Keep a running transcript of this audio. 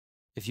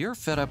If you're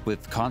fed up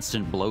with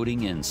constant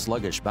bloating and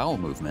sluggish bowel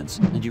movements,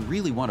 and you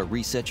really want to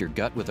reset your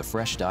gut with a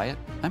fresh diet,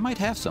 I might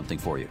have something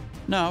for you.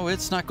 No,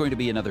 it's not going to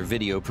be another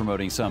video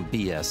promoting some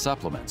BS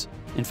supplements.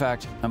 In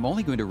fact, I'm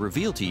only going to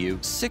reveal to you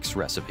 6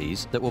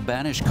 recipes that will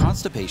banish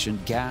constipation,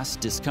 gas,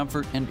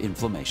 discomfort, and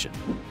inflammation.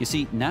 You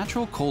see,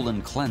 natural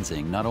colon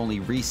cleansing not only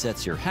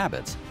resets your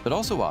habits, but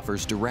also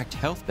offers direct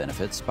health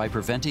benefits by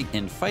preventing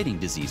and fighting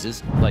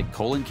diseases like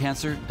colon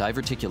cancer,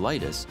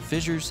 diverticulitis,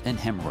 fissures, and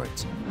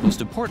hemorrhoids.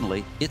 Most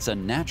importantly, it's a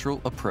natural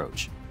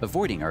approach,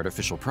 avoiding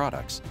artificial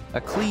products.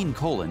 A clean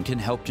colon can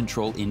help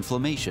control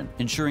inflammation,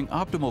 ensuring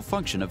optimal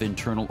function of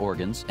internal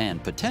organs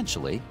and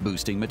potentially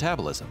boosting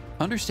metabolism.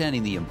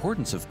 Understanding the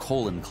importance of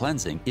colon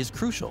cleansing is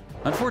crucial.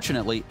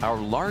 Unfortunately, our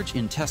large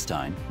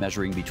intestine,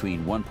 measuring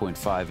between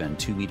 1.5 and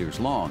 2 meters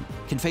long,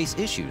 can face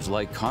issues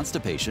like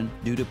constipation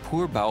due to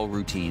poor bowel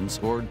routines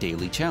or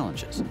daily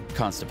challenges.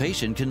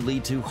 Constipation can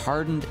lead to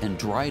hardened and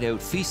dried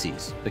out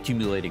feces,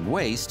 accumulating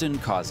waste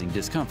and causing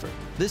discomfort.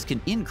 This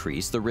can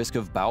increase the risk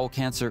of bowel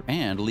cancer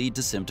and lead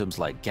to symptoms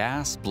like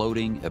gas,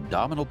 bloating,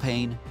 abdominal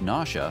pain,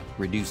 nausea,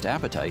 reduced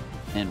appetite,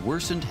 and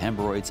worsened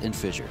hemorrhoids and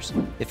fissures.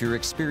 If you're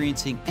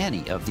experiencing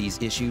any of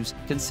these issues,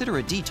 consider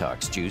a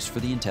detox juice for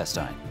the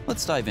intestine.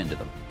 Let's dive into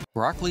them.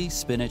 Broccoli,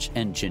 spinach,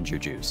 and ginger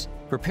juice.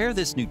 Prepare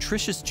this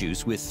nutritious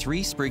juice with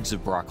 3 sprigs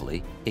of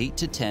broccoli, 8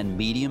 to 10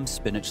 medium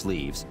spinach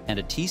leaves, and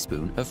a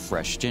teaspoon of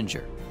fresh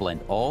ginger.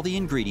 Blend all the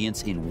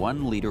ingredients in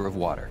 1 liter of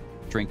water.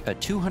 Drink a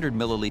 200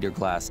 milliliter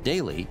glass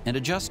daily and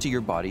adjust to your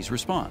body's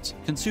response,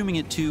 consuming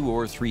it 2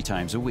 or 3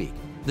 times a week.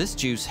 This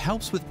juice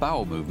helps with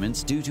bowel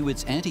movements due to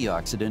its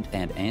antioxidant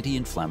and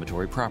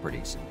anti-inflammatory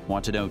properties.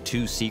 Want to know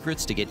 2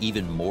 secrets to get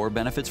even more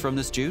benefits from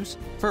this juice?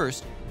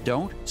 First,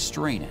 don't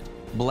strain it.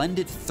 Blend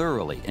it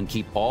thoroughly and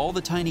keep all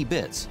the tiny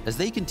bits, as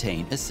they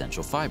contain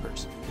essential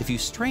fibers. If you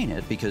strain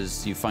it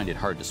because you find it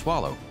hard to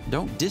swallow,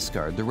 don't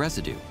discard the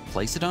residue.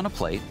 Place it on a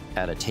plate,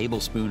 add a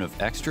tablespoon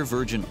of extra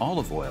virgin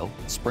olive oil,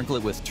 sprinkle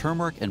it with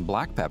turmeric and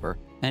black pepper,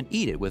 and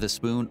eat it with a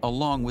spoon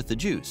along with the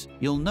juice.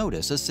 You'll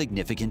notice a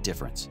significant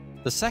difference.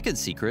 The second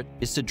secret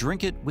is to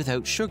drink it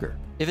without sugar.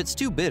 If it's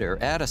too bitter,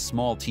 add a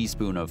small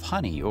teaspoon of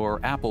honey or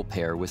apple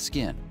pear with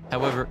skin.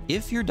 However,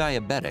 if you're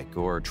diabetic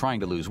or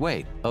trying to lose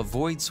weight,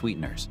 avoid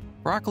sweeteners.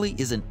 Broccoli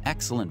is an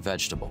excellent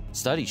vegetable.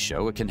 Studies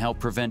show it can help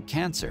prevent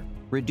cancer,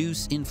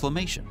 reduce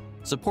inflammation,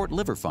 support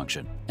liver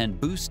function, and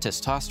boost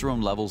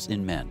testosterone levels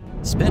in men.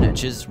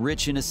 Spinach is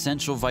rich in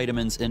essential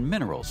vitamins and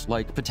minerals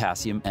like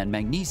potassium and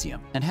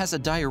magnesium and has a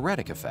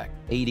diuretic effect,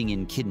 aiding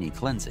in kidney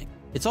cleansing.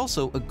 It's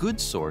also a good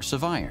source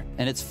of iron,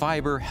 and its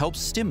fiber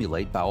helps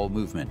stimulate bowel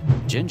movement.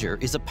 Ginger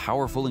is a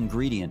powerful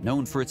ingredient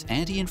known for its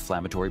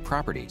anti-inflammatory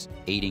properties,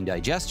 aiding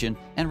digestion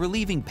and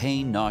relieving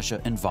pain,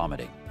 nausea, and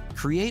vomiting.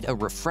 Create a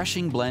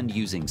refreshing blend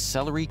using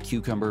celery,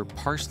 cucumber,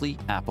 parsley,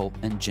 apple,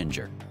 and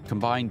ginger.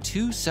 Combine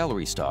 2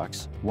 celery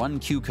stalks, 1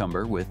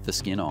 cucumber with the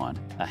skin on,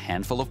 a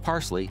handful of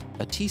parsley,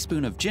 a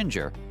teaspoon of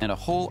ginger, and a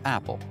whole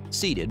apple,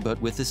 seeded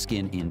but with the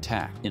skin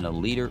intact, in a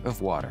liter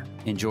of water.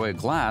 Enjoy a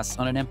glass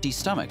on an empty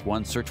stomach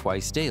once or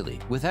twice daily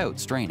without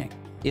straining.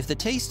 If the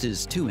taste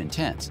is too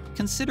intense,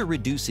 consider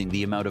reducing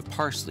the amount of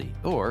parsley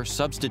or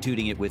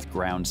substituting it with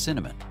ground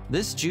cinnamon.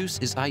 This juice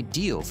is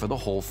ideal for the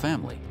whole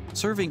family,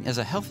 serving as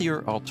a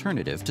healthier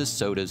alternative to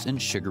sodas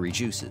and sugary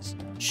juices.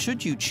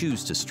 Should you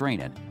choose to strain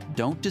it,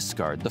 don't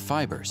discard the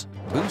fibers.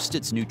 Boost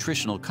its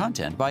nutritional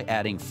content by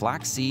adding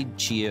flaxseed,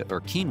 chia, or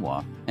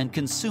quinoa and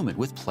consume it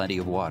with plenty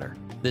of water.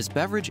 This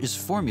beverage is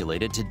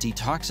formulated to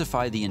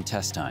detoxify the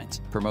intestines,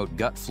 promote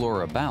gut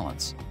flora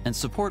balance, and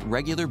support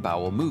regular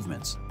bowel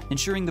movements,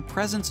 ensuring the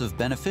presence of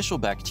beneficial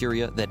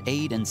bacteria that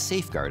aid and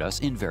safeguard us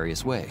in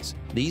various ways.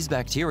 These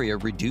bacteria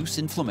reduce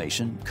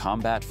inflammation,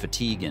 combat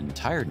fatigue and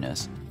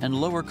tiredness, and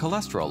lower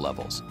cholesterol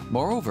levels.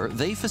 Moreover,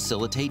 they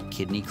facilitate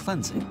kidney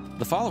cleansing.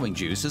 The following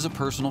juice is a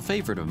personal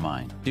favorite of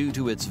mine due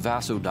to its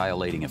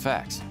vasodilating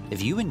effects.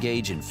 If you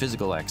engage in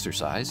physical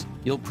exercise,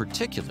 you'll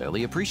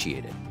particularly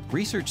appreciate it.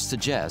 Research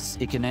suggests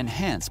it can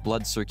enhance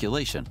blood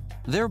circulation,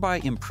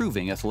 thereby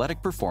improving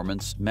athletic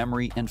performance,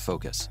 memory, and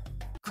focus.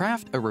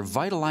 Craft a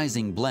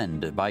revitalizing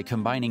blend by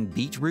combining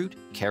beetroot,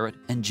 carrot,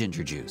 and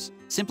ginger juice.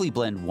 Simply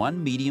blend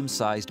 1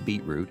 medium-sized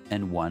beetroot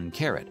and 1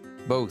 carrot,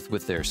 both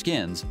with their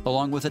skins,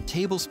 along with a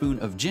tablespoon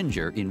of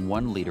ginger in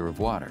 1 liter of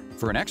water.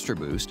 For an extra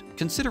boost,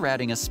 consider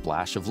adding a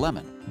splash of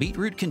lemon.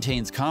 Beetroot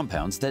contains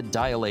compounds that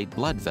dilate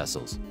blood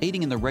vessels,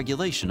 aiding in the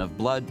regulation of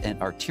blood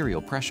and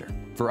arterial pressure.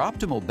 For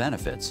optimal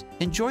benefits,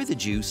 enjoy the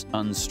juice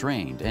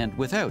unstrained and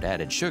without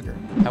added sugar.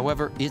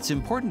 However, it's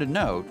important to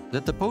note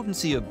that the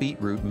potency of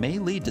beetroot may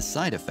lead to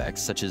side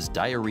effects such as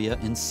diarrhea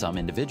in some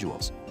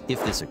individuals.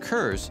 If this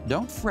occurs,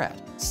 don't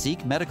fret.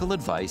 Seek medical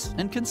advice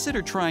and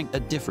consider trying a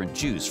different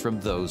juice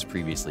from those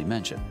previously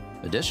mentioned.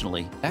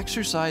 Additionally,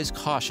 exercise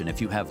caution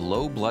if you have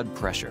low blood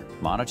pressure.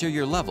 Monitor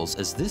your levels,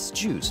 as this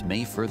juice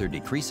may further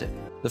decrease it.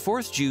 The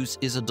 4th juice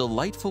is a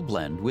delightful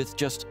blend with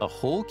just a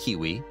whole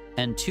kiwi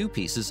and 2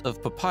 pieces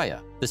of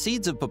papaya. The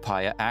seeds of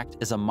papaya act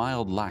as a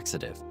mild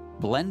laxative.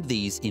 Blend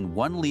these in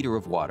 1 liter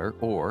of water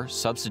or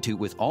substitute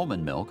with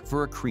almond milk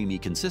for a creamy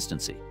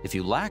consistency. If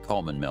you lack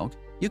almond milk,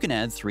 You can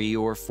add 3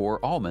 or 4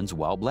 almonds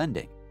while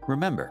blending.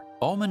 Remember,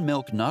 almond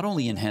milk not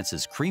only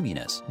enhances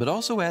creaminess, but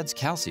also adds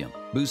calcium,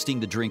 boosting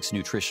the drink's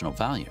nutritional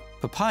value.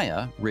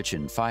 Papaya, rich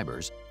in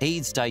fibers,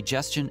 aids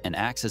digestion and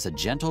acts as a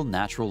gentle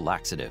natural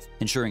laxative,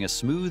 ensuring a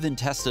smooth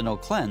intestinal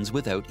cleanse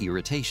without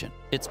irritation.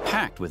 It's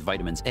packed with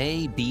vitamins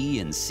A, B,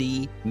 and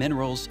C,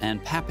 minerals,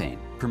 and papain,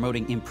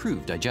 promoting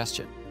improved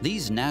digestion.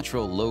 These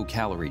natural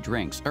low-calorie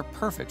drinks are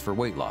perfect for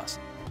weight loss.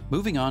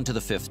 Moving on to the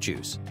 5th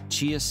juice,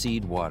 chia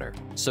seed water.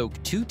 Soak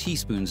 2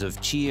 teaspoons of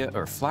chia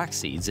or flax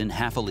seeds in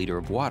half a liter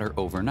of water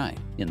overnight.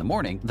 In the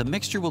morning, the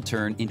mixture will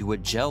turn into a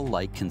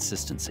gel-like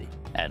consistency.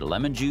 Add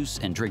lemon juice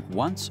and drink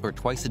once or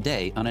twice a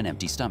day on an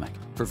empty stomach.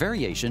 For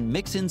variation,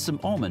 mix in some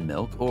almond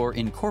milk or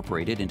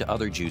incorporate it into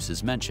other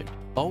juices mentioned.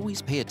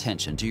 Always pay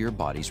attention to your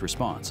body's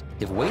response.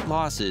 If weight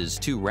loss is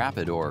too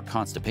rapid or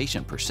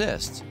constipation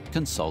persists,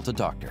 consult a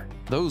doctor.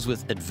 Those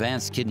with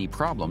advanced kidney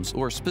problems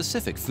or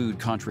specific food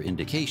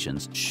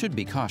contraindications should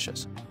be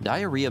cautious.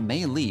 Diarrhea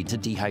may lead to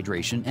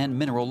dehydration and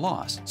mineral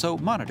loss, so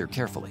monitor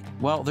carefully.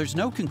 While there's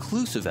no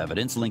conclusive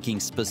evidence linking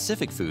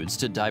specific foods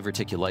to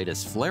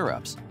diverticulitis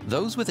flare-ups,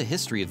 those with a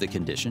history of the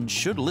condition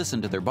should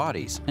listen to their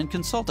bodies and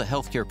consult a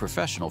healthcare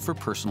professional for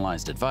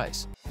personalized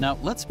advice. Now,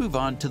 let's move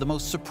on to the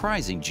most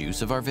surprising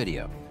juice of our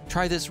video.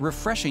 Try this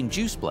refreshing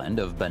juice blend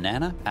of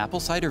banana, apple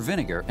cider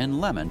vinegar,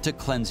 and lemon to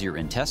cleanse your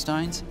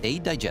intestines,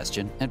 aid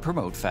digestion, and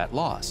promote fat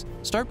loss.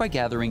 Start by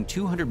gathering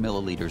 200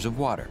 milliliters of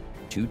water,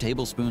 2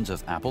 tablespoons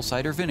of apple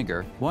cider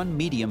vinegar, 1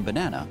 medium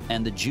banana,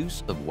 and the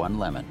juice of 1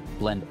 lemon.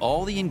 Blend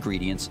all the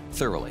ingredients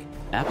thoroughly.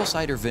 Apple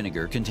cider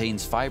vinegar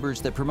contains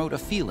fibers that promote a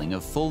feeling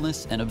of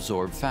fullness and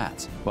absorb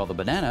fats, while the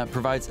banana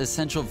provides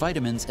essential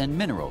vitamins and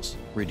minerals,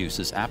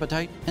 reduces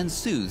appetite, and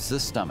soothes the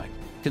stomach.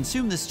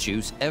 Consume this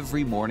juice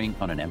every morning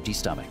on an empty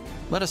stomach.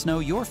 Let us know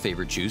your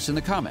favorite juice in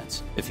the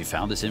comments. If you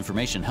found this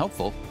information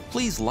helpful,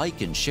 please like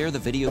and share the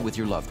video with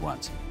your loved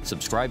ones.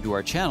 Subscribe to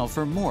our channel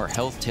for more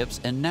health tips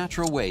and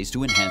natural ways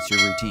to enhance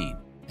your routine.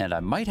 And I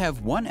might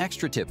have one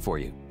extra tip for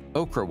you: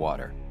 okra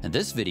water. And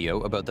this video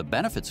about the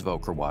benefits of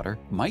okra water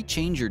might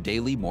change your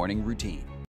daily morning routine.